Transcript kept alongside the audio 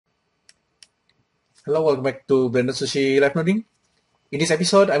Hello, welcome back to Blender Sushi Live Noding. In this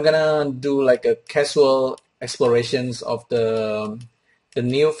episode, I'm gonna do like a casual explorations of the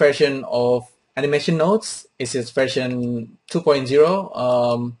new version of animation nodes. It's its version 2.0.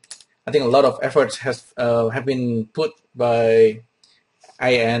 I think a lot of efforts has have been put by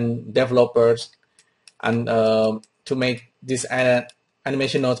AN developers and to make this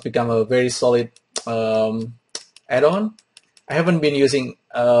animation nodes become a very solid add-on. I haven't been using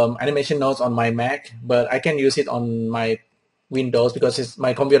animation nodes on my Mac, but I can use it on my Windows because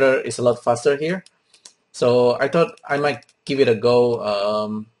my computer is a lot faster here. So I thought I might give it a go,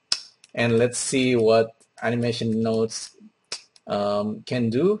 and let's see what animation nodes can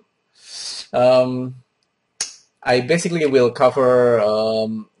do. Um, I basically will cover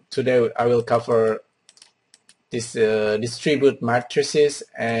today. I will cover this distribute matrices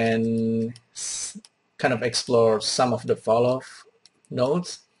and kind of explore some of the Falloff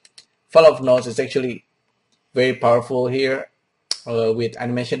nodes. Falloff nodes is actually very powerful here with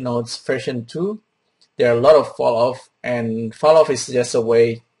animation nodes version 2. There are a lot of Falloff, and Falloff is just a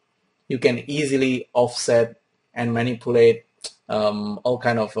way you can easily offset and manipulate all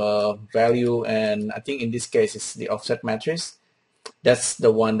kind of value, and I think in this case it's the offset matrix. That's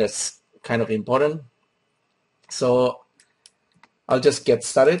the one that's kind of important. So I'll just get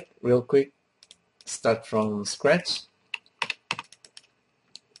started real quick. Start from scratch.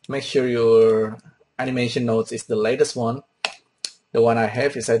 Make sure your animation nodes is the latest one. The one I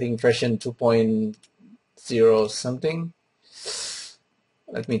have is I think version 2.0 something.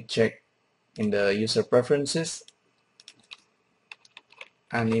 Let me check in the user preferences.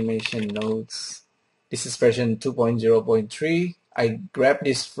 Animation nodes. This is version 2.0.3. I grabbed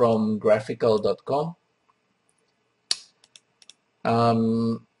this from graphical.com.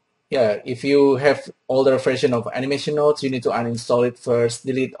 Yeah, if you have older version of animation nodes, you need to uninstall it first,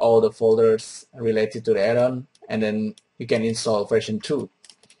 delete all the folders related to the add-on, and then you can install version 2.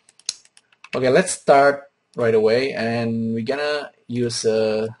 Okay, let's start right away, and we're gonna use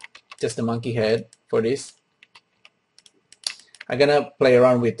just the monkey head for this. I'm gonna play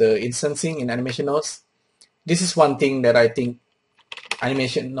around with the instancing in animation nodes. This is one thing that I think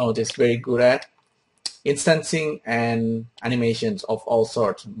animation node is very good at. Instancing and animations of all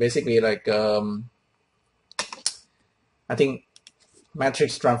sorts. Basically, like I think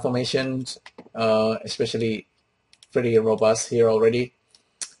matrix transformations, especially pretty robust here already.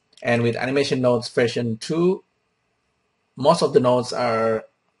 And with animation nodes version 2, most of the nodes are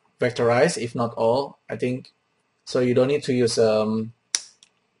vectorized, if not all, I think. So you don't need to use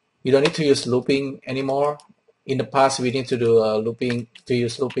looping anymore. In the past, we need to do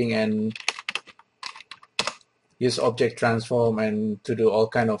use looping and use object transform and to do all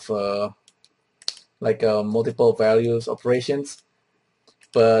kind of multiple values operations.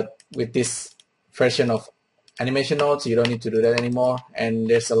 But with this version of animation nodes, you don't need to do that anymore, and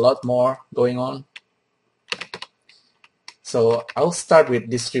there's a lot more going on. So I'll start with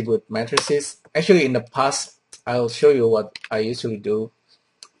distribute matrices. Actually, in the past, I'll show you what I usually do.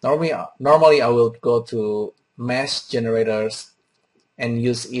 Normally I will go to mesh generators and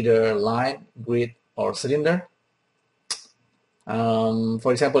use either line, grid, or cylinder.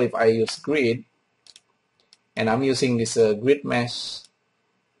 For example, if I use grid, and I'm using this grid mesh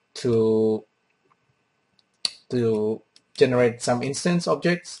to generate some instance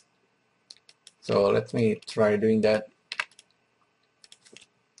objects. So let me try doing that.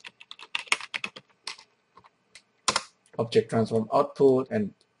 Object transform output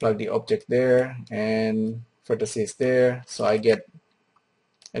and plug the object there and vertices there. So I get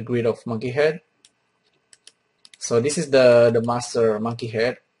a grid of monkey head. So this is the master monkey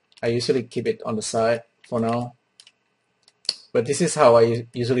head. I usually keep it on the side for now, but this is how I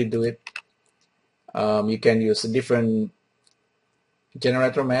usually do it. You can use a different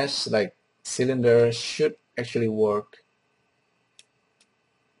generator mesh, like cylinder should actually work.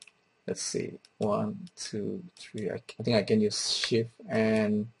 Let's see, 1, 2, 3. I think I can use shift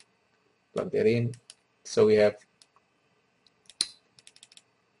and plug that in. So we have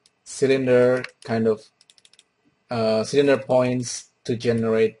cylinder kind of cylinder points to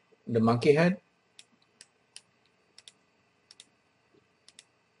generate the monkey head.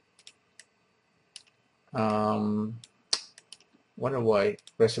 Wonder why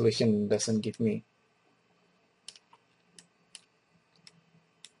resolution doesn't give me.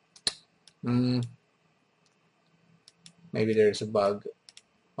 Maybe there's a bug,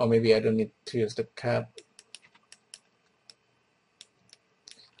 or maybe I don't need to use the cap.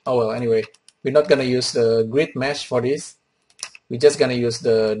 Oh well, anyway, we're not gonna use the grid mesh for this. We're just gonna use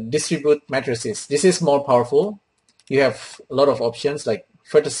the distribute matrices. This is more powerful. You have a lot of options like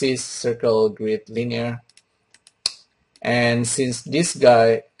vertices, circle, grid, linear. And since this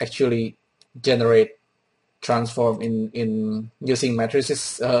guy actually generate transform in using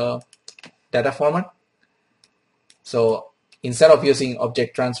matrices data format, so instead of using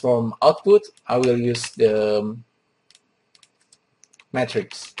object transform output, I will use the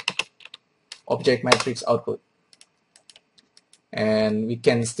matrix, object matrix output. And we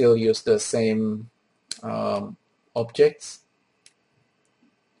can still use the same objects,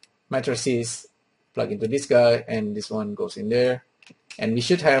 matrices, plug into this guy, and this one goes in there. And we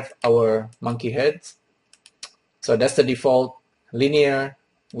should have our monkey heads. So that's the default linear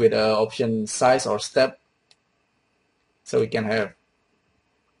with option size or step. So we can have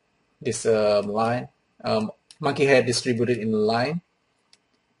this line, monkey head distributed in a line.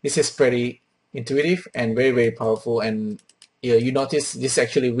 This is pretty intuitive and very, very powerful. And yeah, you notice this is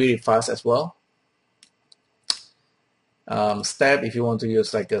actually really fast as well. Step, if you want to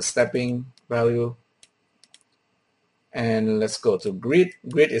use like a stepping value. And let's go to grid.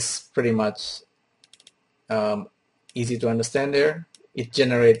 Grid is pretty much easy to understand there. It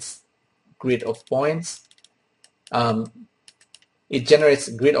generates grid of points. It generates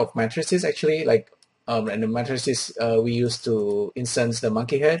grid of matrices actually, like and the matrices we use to instance the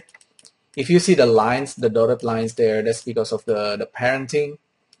monkey head. If you see the lines, the dotted lines there, that's because of the parenting.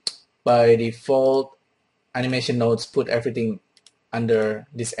 By default, animation nodes put everything under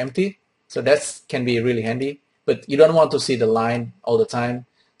this empty, so that can be really handy. But you don't want to see the line all the time,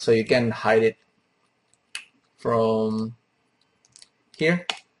 so you can hide it from here,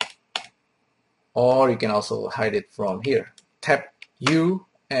 or you can also hide it from here. Tap U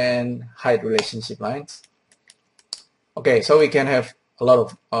and hide relationship lines. Okay, so we can have a lot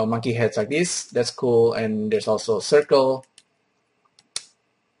of monkey heads like this. That's cool. And there's also circle.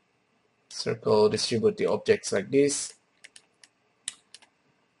 Circle distribute the objects like this.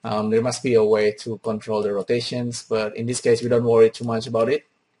 There must be a way to control the rotations, but in this case we don't worry too much about it.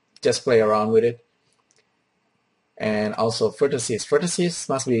 Just play around with it. And also vertices. Vertices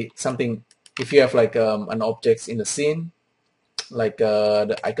must be something, if you have like an object in the scene, like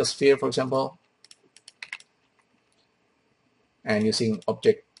the icosphere, for example, and using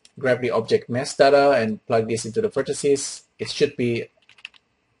object, grab the object mesh data and plug this into the vertices, it should be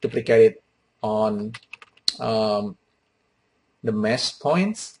duplicated on the mesh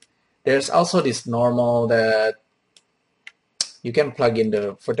points. There's also this normal that you can plug in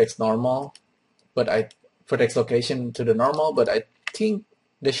the vertex normal, but vertex location to the normal, but I think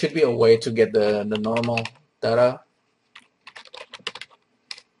there should be a way to get the normal data.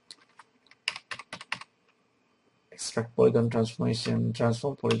 Extract polygon transformation,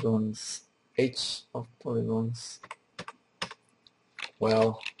 transform polygons, edge of polygons.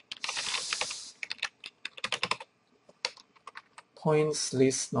 Well, points,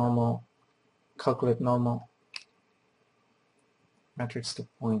 list normal, calculate normal, matrix to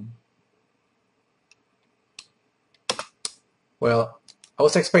point. Well, I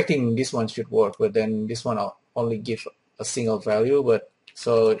was expecting this one should work, but then this one I'll only give a single value. But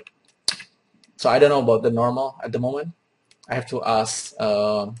so I don't know about the normal at the moment. I have to ask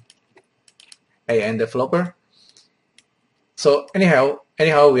AN developer. So anyhow,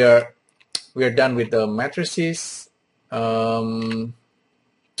 we are done with the matrices. Let's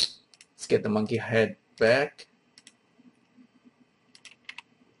get the monkey head back.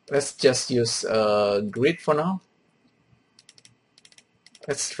 Let's just use grid for now.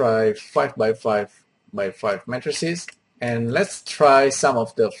 Let's try 5 by 5 by 5 matrices, and let's try some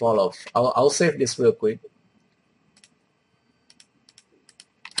of the Falloff. I'll save this real quick.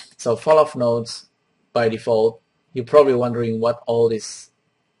 So Falloff nodes by default, you're probably wondering what all this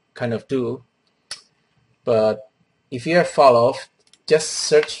kind of do, but if you have Falloff, just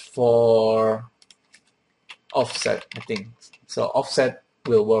search for offset, I think. So offset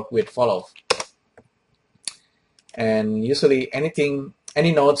will work with Falloff. And usually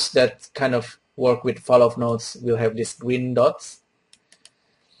any nodes that kind of work with Falloff nodes will have these green dots.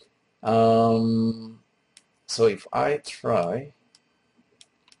 So if I try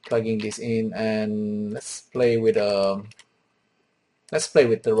plugging this in, and let's play with the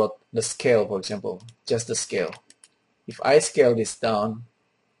scale, for example, just the scale. If I scale this down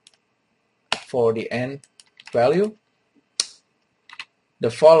for the N value, the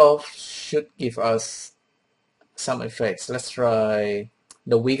Falloff should give us some effects. Let's try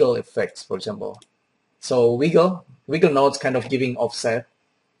the wiggle effects, for example. So wiggle nodes kind of giving offset,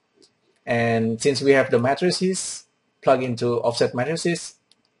 and since we have the matrices plug into offset matrices,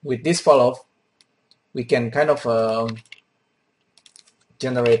 with this Falloff we can kind of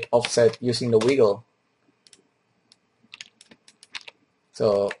generate offset using the wiggle.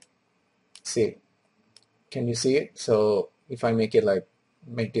 So see, can you see it? So if I make it like,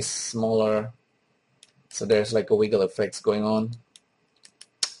 make this smaller, so there's like a wiggle effects going on.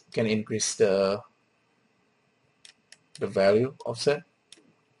 Can increase the value offset.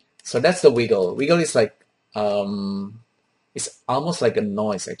 So that's the wiggle. Wiggle is like it's almost like a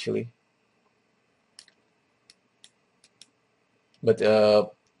noise actually, but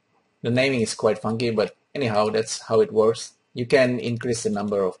the naming is quite funky. But anyhow, that's how it works. You can increase the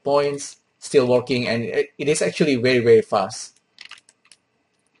number of points, still working, and it is actually very, very fast.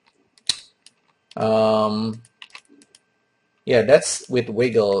 Yeah, that's with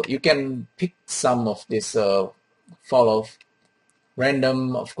wiggle. You can pick some of this Falloff.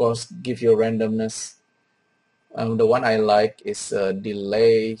 Random, of course, give you randomness. The one I like is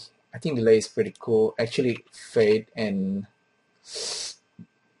delay. I think delay is pretty cool. Actually, fade and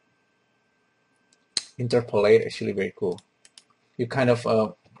interpolate actually very cool. You kind of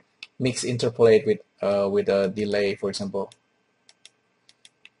mix interpolate with a delay, for example.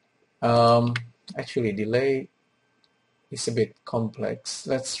 Actually, delay is a bit complex.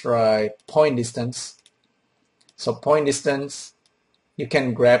 Let's try point distance. So point distance, you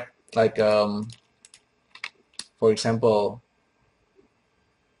can grab like for example,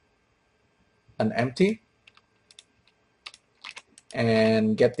 an empty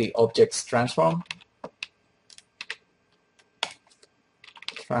and get the objects transform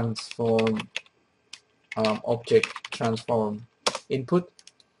object transform input,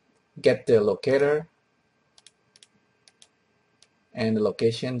 get the locator and the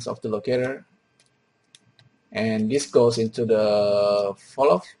locations of the locator, and this goes into the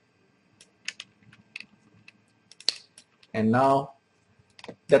Falloff. And now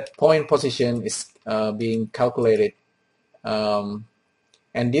that point position is being calculated, and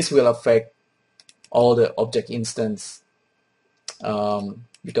this will affect all the object instance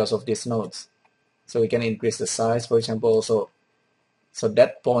because of these nodes. So we can increase the size, for example. So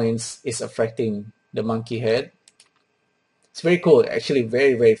that points is affecting the monkey head. It's very cool, actually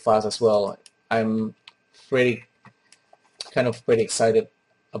very, very fast as well. I'm pretty excited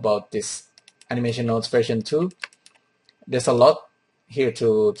about this animation nodes version 2. There's a lot here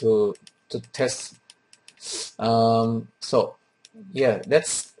to test. So yeah,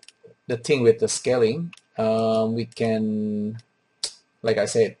 that's the thing with the scaling. We can, like I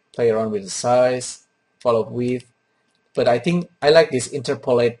said, play around with the size, Falloff width, but I think I like this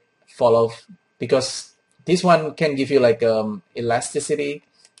interpolate Falloff because this one can give you like elasticity.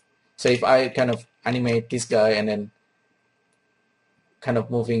 So if I kind of animate this guy and then kind of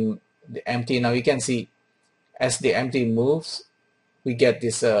moving the empty, now you can see as the empty moves, we get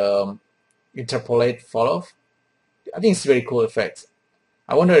this interpolate Falloff. I think it's very cool effect.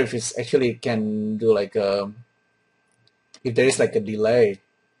 I wonder if it's actually can do like if there is like a delay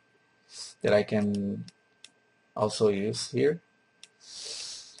that I can also use here.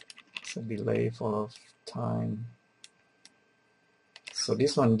 So delay Falloff time. So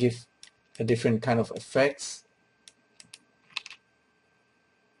this one gives a different kind of effects.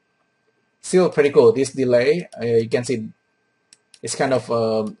 Still pretty cool. This delay, you can see it's kind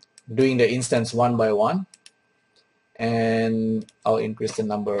of doing the instance one by one, and I'll increase the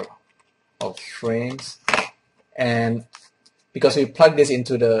number of frames. And because we plug this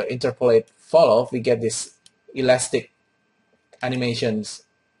into the interpolate Falloff, we get this elastic animations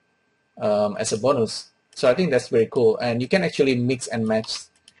as a bonus. So I think that's very cool, and you can actually mix and match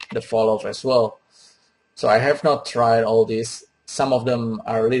the Falloff as well. So I have not tried all these. Some of them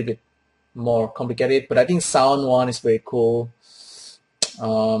are a little bit more complicated, but I think sound one is very cool.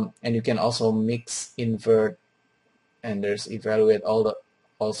 And you can also mix, invert, and there's evaluate, all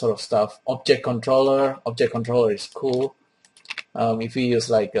sort of stuff. Object controller is cool. If we use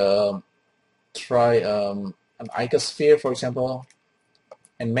like try an icosphere, for example,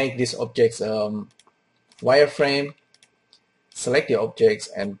 and make these objects wireframe, select the objects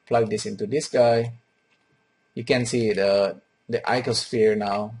and plug this into this guy, you can see the icosphere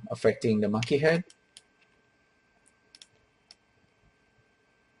now affecting the monkey head.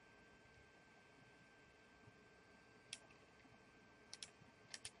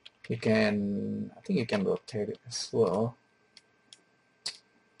 You can, I think you can rotate it as well.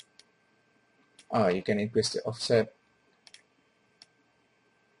 You can increase the offset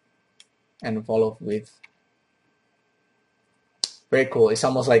and Falloff width. Very cool. It's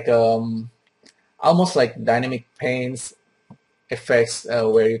almost like dynamic paints effects,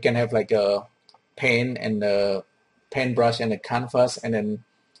 where you can have like a paint and the paintbrush and the canvas, and then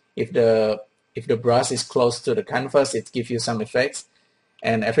if the brush is close to the canvas, it gives you some effects,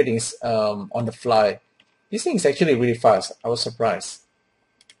 and everything is on the fly. This thing is actually really fast. I was surprised.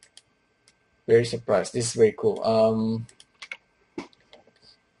 Very surprised. This is very cool.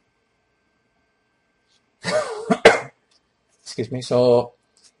 Excuse me. So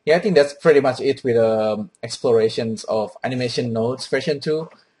yeah, I think that's pretty much it with explorations of animation nodes version 2.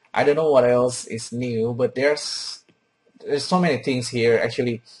 I don't know what else is new, but there's so many things here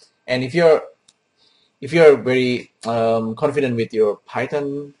actually. And if you're very confident with your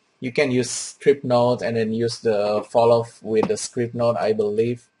Python, you can use script node and then use the Falloff with the script node. I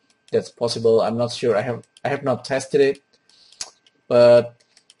believe that's possible. I'm not sure. I have not tested it, but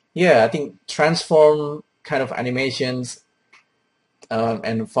yeah, I think transform kind of animations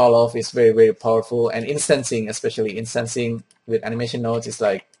and Falloff is very powerful. And instancing, especially instancing with animation nodes, is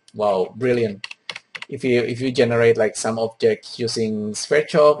like wow, brilliant. If you generate like some object using sphere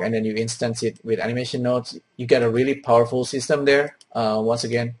chalk and then you instance it with animation nodes, you get a really powerful system there. Once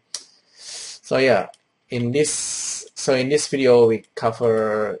again, so yeah, in this video we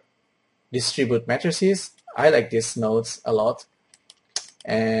cover distribute matrices. I like these nodes a lot,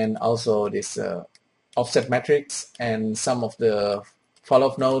 and also this offset matrix and some of the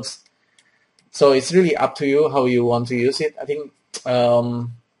Falloff nodes. So it's really up to you how you want to use it. I think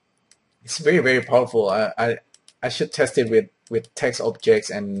it's very powerful. I should test it with text objects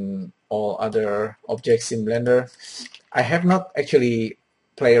and all other objects in Blender. I have not actually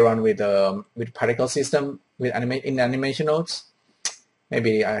played around with particle system with animation nodes.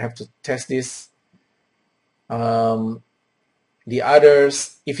 Maybe I have to test this. The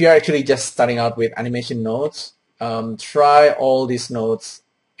others, if you're actually just starting out with animation nodes, try all these nodes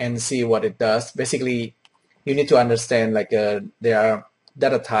and see what it does. Basically, you need to understand like there are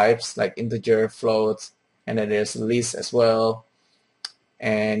data types like integer, floats, and then there's list as well.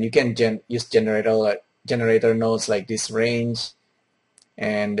 And you can use generator nodes like this range,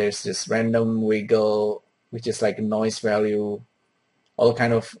 and there's this random wiggle, which is like a noise value, all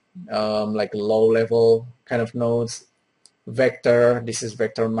kind of like low level kind of nodes. Vector, this is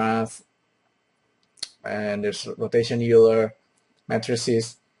vector math, and there's rotation Euler,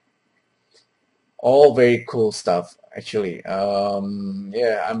 matrices, all very cool stuff actually.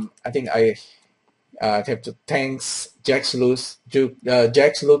 Yeah, I think I have to thanks Jacques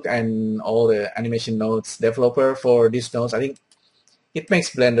Lucke and all the animation nodes developer for these nodes. I think it makes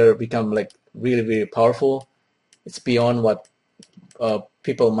Blender become like really powerful. It's beyond what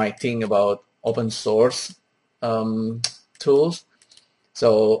people might think about open source tools.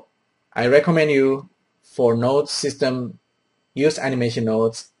 So I recommend you for node system, use animation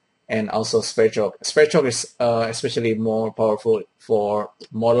nodes and also sphere chalk. Sphere chalk is especially more powerful for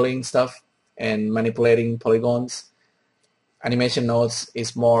modeling stuff and manipulating polygons. Animation nodes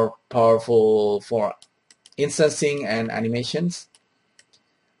is more powerful for instancing and animations.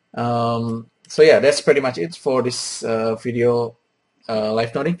 So yeah, that's pretty much it for this video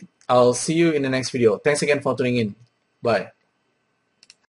live noding. I'll see you in the next video. Thanks again for tuning in. Bye.